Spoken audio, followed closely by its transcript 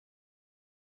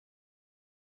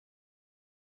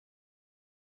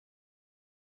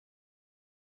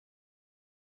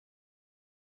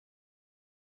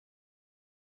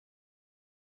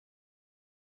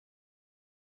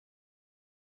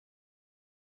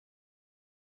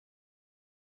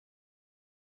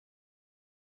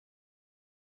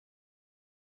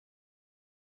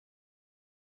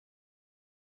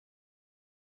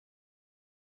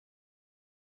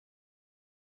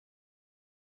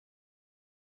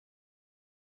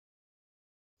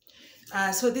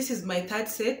So this is my third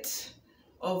set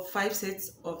of 5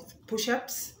 sets of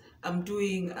push-ups. I'm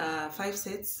doing 5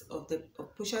 sets of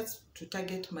push-ups to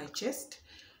target my chest,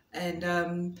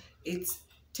 and it's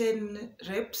 10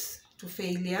 reps to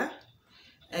failure.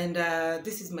 And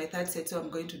this is my third set, so I'm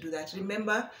going to do that.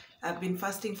 Remember, I've been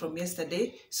fasting from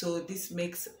yesterday, so this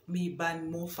makes me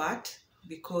burn more fat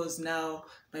because now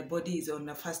my body is on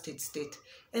a fasted state.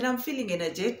 And I'm feeling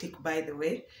energetic, by the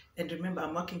way. And remember,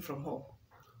 I'm working from home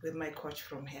with my coach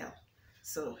from hell.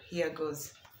 So here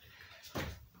goes.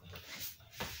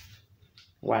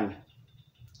 1,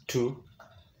 2,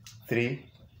 3,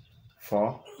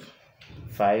 4,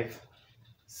 5,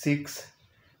 6,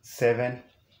 7,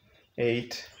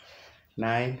 8,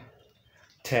 9,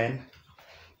 10.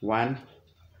 1,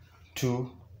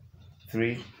 2,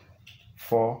 3,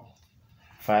 4,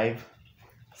 5,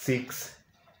 6,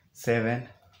 7,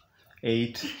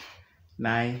 8,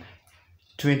 9,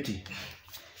 20.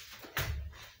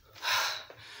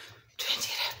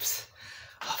 20 reps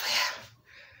over here.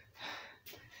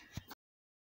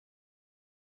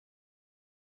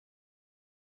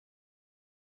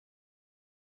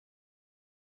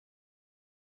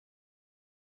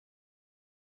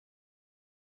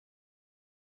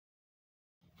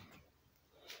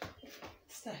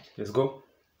 Start. Let's go.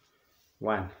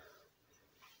 1,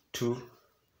 2,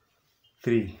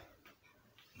 3,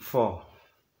 4,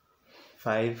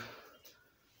 5,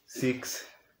 6,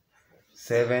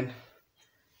 7,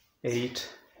 8,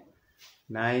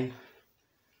 9,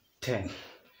 10.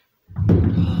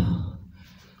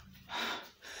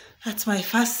 That's my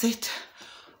first set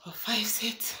of 5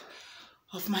 sets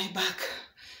of my back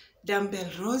dumbbell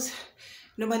rows.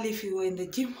 Normally, if you were in the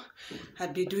gym,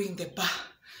 I'd be doing the bar.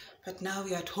 But now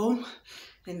we're at home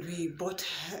and we bought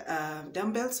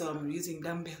dumbbells, so I'm using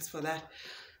dumbbells for that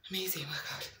amazing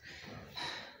workout.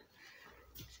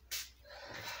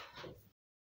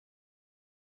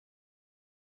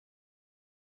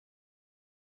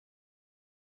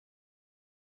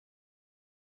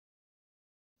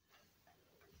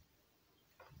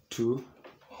 Two,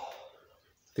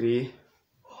 3,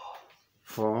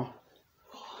 4,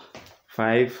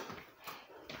 5,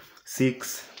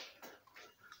 6,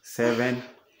 7,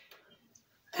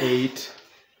 8,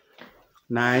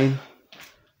 9,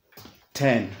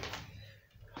 10.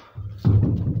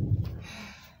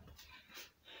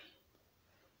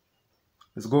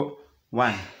 Let's go.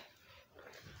 1,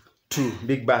 2,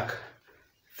 big back.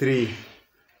 3,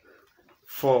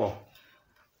 4,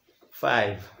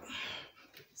 5,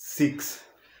 6,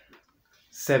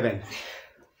 7,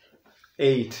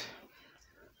 8,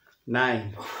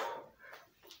 9,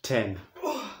 10.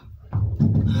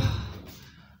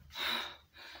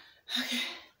 Okay,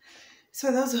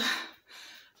 so those were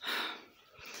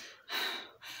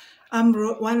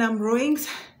one arm rowings,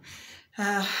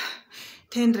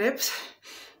 10 reps.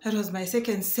 That was my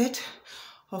second set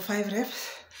of 5 reps.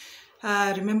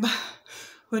 Remember,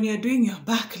 when you're doing your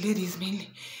back, ladies mainly,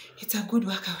 it's a good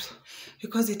workout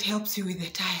because it helps you with the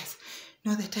tires.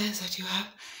 You know, the tires that you have,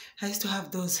 I used to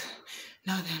have those,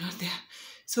 now they're not there.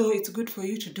 So it's good for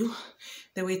you to do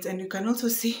the weights. And you can also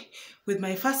see with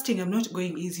my fasting, I'm not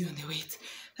going easy on the weights.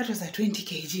 That was a 20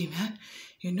 kg, man.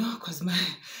 You know, because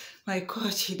my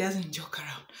coach, he doesn't joke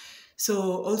around. So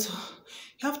also,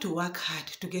 you have to work hard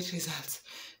to get results.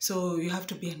 So you have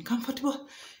to be uncomfortable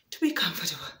to be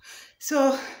comfortable.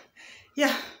 So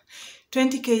yeah,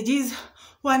 20 kgs,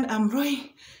 one arm rowing,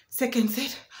 second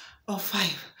set of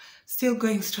 5. Still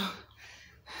going strong.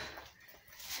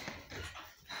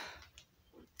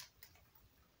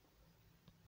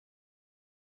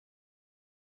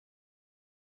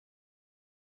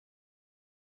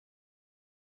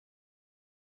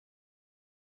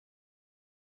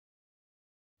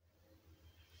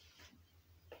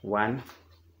 One.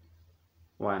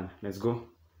 Let's go.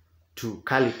 2,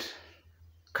 curl it.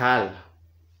 Curl.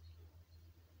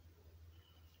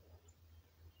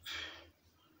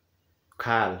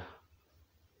 Curl.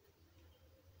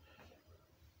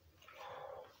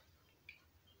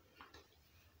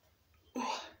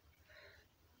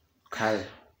 Curl.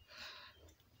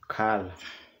 Curl.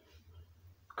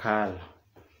 Curl.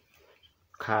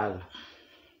 Curl.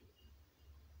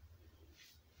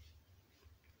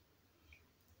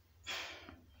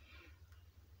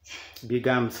 Big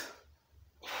arms.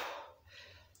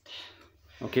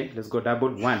 Okay, let's go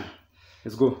double. 1.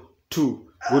 Let's go.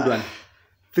 2. Good one.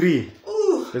 3.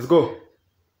 Let's go.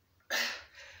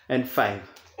 And 5.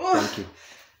 Thank you.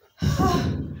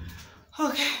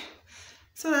 Okay,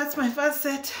 so that's my first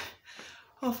set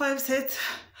of 5 sets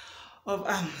of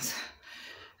arms.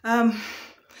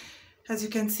 As you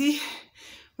can see,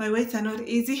 my weights are not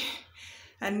easy.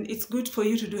 And it's good for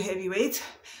you to do heavy weights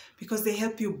because they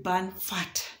help you burn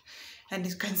fat. And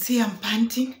you can see I'm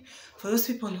panting. For those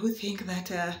people who think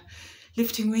that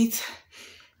lifting weights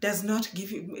is not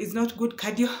good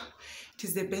cardio, it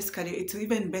is the best cardio. It's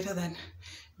even better than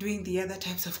doing the other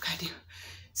types of cardio.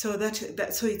 So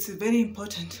so it's very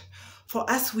important for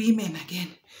us women again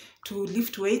to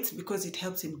lift weights because it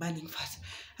helps in burning fat.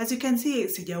 As you can see,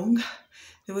 sijaunga.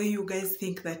 The way you guys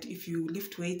think that if you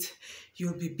lift weights,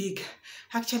 you'll be big.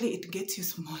 Actually, it gets you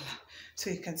smaller.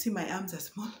 So you can see my arms are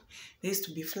small. They used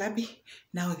to be flabby.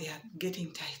 Now they are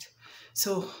getting tight.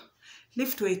 So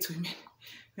lift weights, women.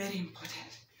 Very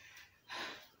important.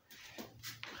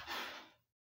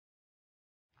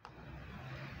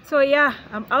 So yeah,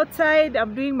 I'm outside.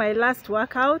 I'm doing my last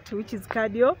workout, which is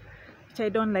cardio, which I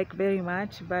don't like very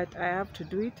much, but I have to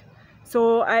do it.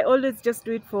 So I always just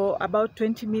do it for about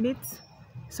 20 minutes.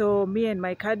 So me and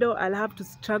my cardio, I'll have to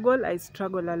struggle. I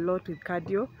struggle a lot with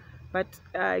cardio, but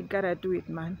I gotta do it,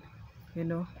 man. You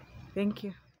know. Thank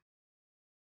you.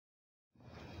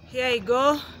 Here I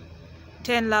go.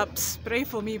 10 laps. Pray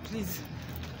for me, please.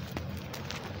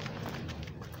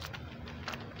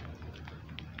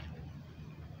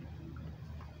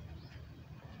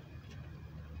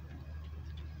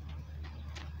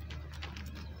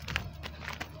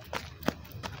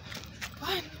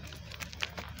 One.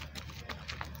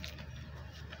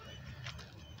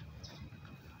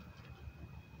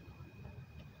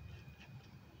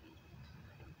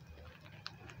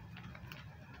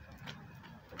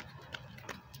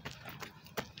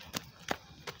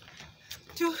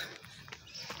 Two.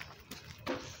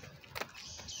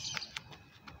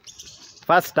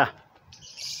 Faster.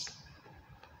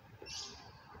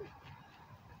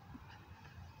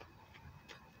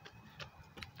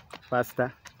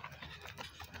 Faster.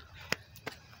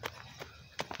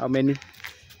 How many?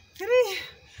 3.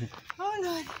 Oh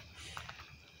Lord.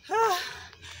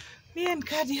 Me and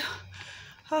cardio.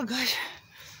 Oh gosh.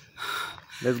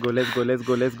 Let's go, let's go, let's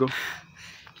go, let's go.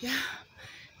 Yeah.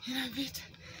 In a bit.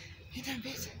 In a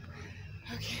bit.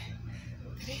 Okay.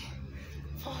 3,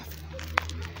 4.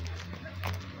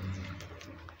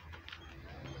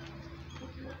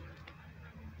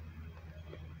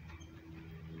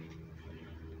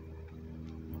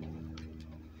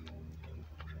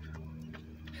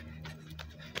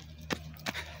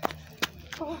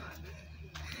 Oh.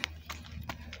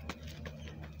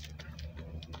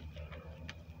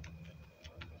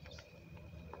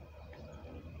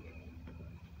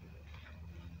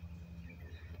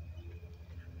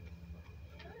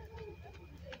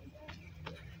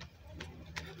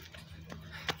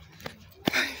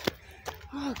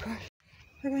 Oh gosh,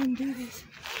 I can't do this.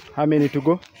 How many to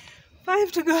go?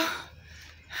 5 to go.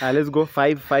 Let's go.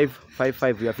 5, 5, 5,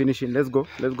 5. We are finishing. Let's go.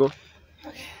 Let's go.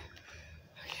 Okay.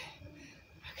 Okay.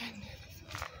 I can't do this.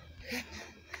 I can't.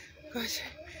 Gosh,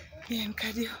 me and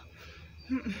cardio.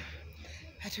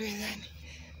 Hatuwezani.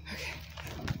 Okay.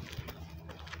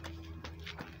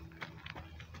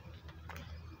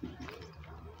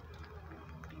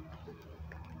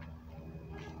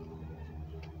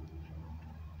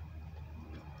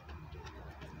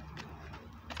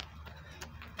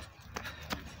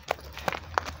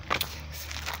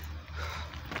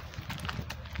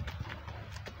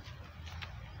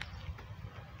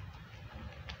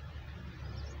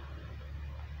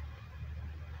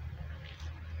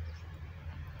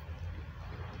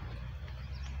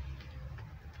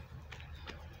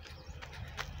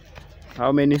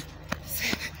 How many?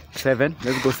 7. 7.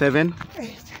 Let's go. 7.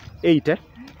 8. 8, eh?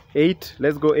 8.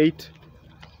 Let's go. 8.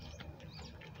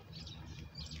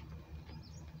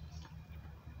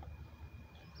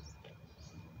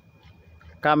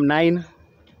 Come 9.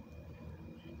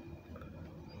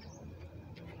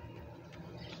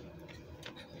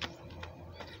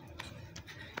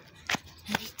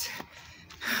 8.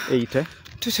 8, eh?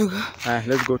 2 to go.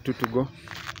 Let's go. 2 to go.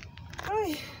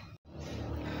 Ay.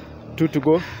 2 to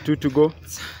go. 2 to go.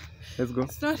 Let's go.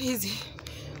 It's not easy,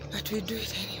 but we do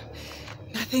it anyway.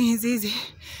 Nothing is easy.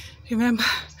 Remember,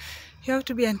 you have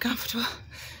to be uncomfortable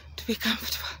to be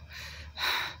comfortable.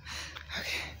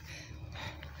 Okay.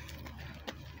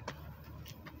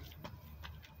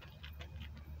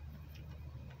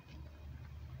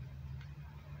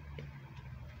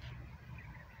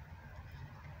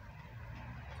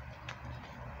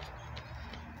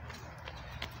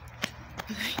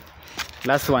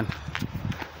 Last one.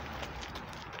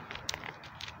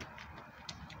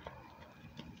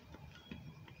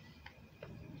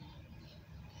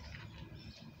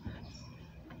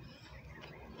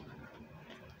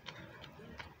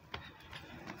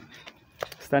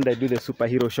 Stand, I do the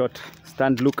superhero shot.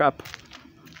 Stand, look up.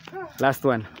 Last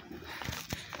one.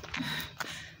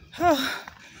 Oh.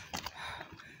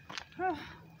 Oh.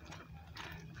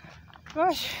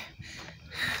 Gosh,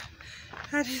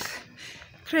 that is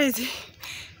crazy,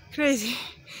 crazy,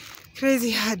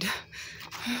 crazy hard.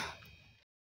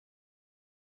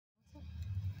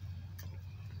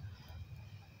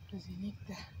 Does he need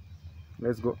that?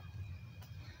 Let's go.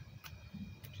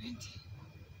 20.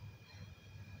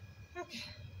 Okay.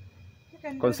 You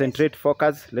can Concentrate,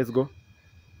 focus. Let's go.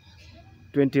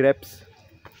 20 reps.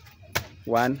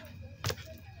 1,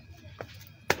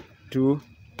 2.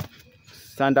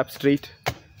 Stand up straight.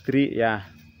 3. Yeah.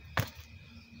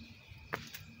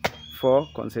 4.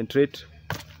 Concentrate.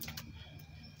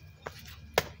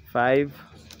 5.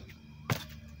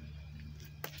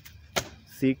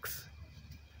 6.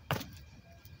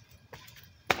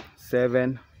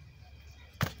 7.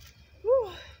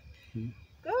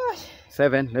 Gosh.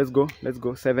 7. Let's go. Let's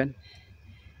go. 7.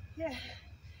 Yeah.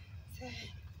 7.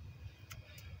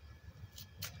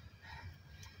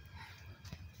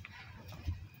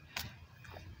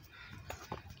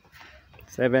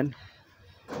 7.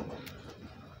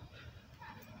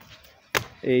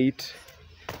 8.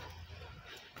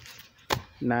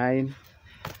 9.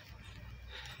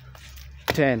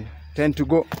 10. 10 to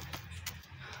go.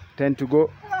 10 to go.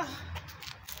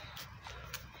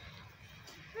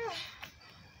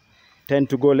 10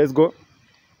 to go. Let's go.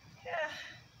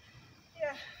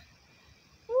 Yeah.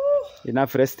 Woo.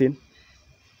 Enough resting.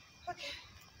 Okay.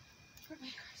 Oh my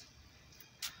gosh.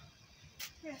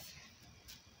 Yes.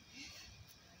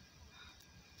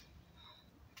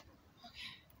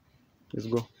 Let's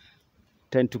go.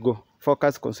 10 to go.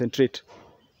 Focus, concentrate.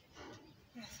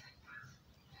 Yes.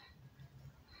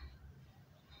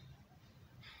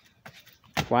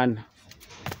 1,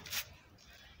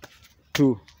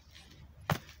 2,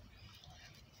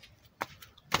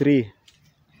 3,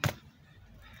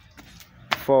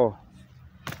 4.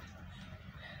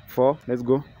 4. Let's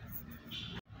go.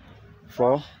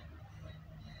 4.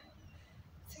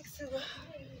 6 to go.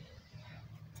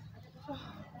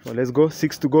 4. Let's go.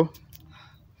 6 to go.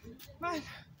 Man,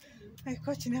 my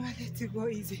coach never lets you go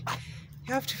easy.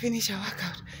 You have to finish a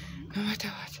workout, no matter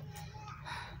what.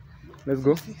 Let's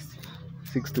go. 6 to go.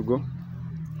 6 to go.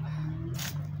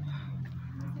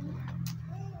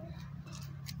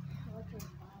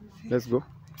 Let's go.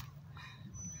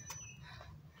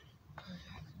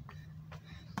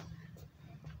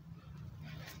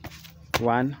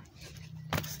 1.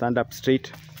 Stand up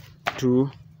straight.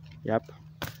 2. Yep.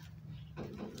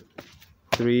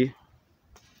 3.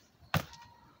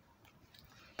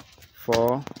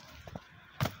 4.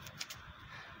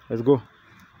 Let's go.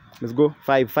 Let's go.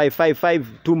 5, 5, 5,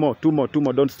 5. 2 more, 2 more, 2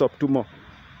 more. Don't stop. 2 more.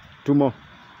 2 more.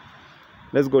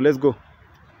 Let's go. Let's go.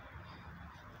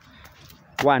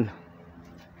 1,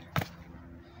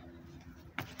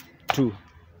 2.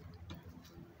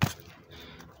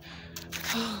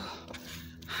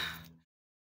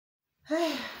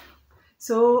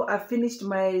 So I finished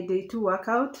my day 2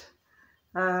 workout,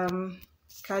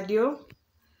 cardio.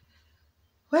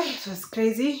 Well, it was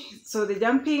crazy. So the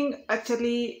jumping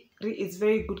actually is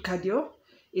very good cardio.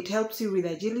 It helps you with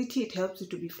agility. It helps you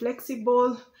to be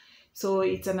flexible. So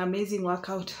it's an amazing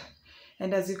workout.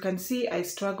 And as you can see, I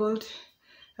struggled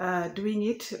doing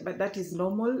it, but that is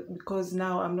normal because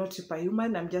now I'm not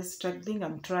superhuman. I'm just struggling.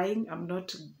 I'm trying. I'm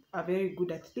not a very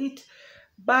good athlete,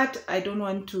 but I don't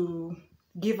want to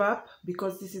give up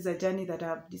because this is a journey that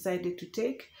I've decided to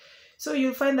take. So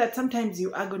you'll find that sometimes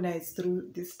you agonize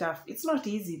through this stuff. It's not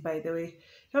easy, by the way.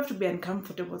 You have to be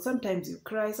uncomfortable. Sometimes you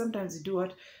cry, sometimes you do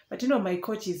what. But you know, my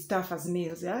coach is tough as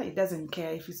nails, yeah? It doesn't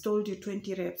care. If he's told you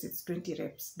 20 reps, it's 20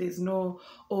 reps. There's no,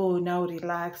 oh, now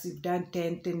relax, you've done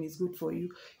 10, 10 is good for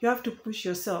you. You have to push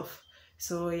yourself.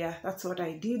 So yeah, that's what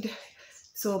I did.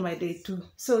 So my day 2.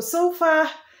 So far,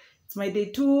 it's my day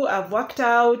 2. I've worked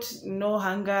out, no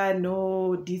hunger,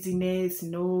 no dizziness,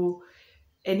 no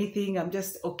anything. I'm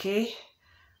just okay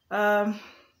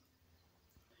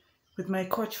with my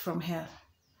coach from hell.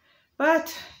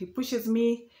 But he pushes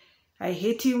me. I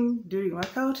hate him during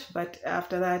workout, but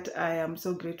after that, I am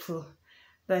so grateful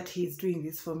that he's doing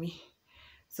this for me.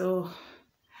 So,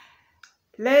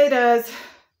 laters.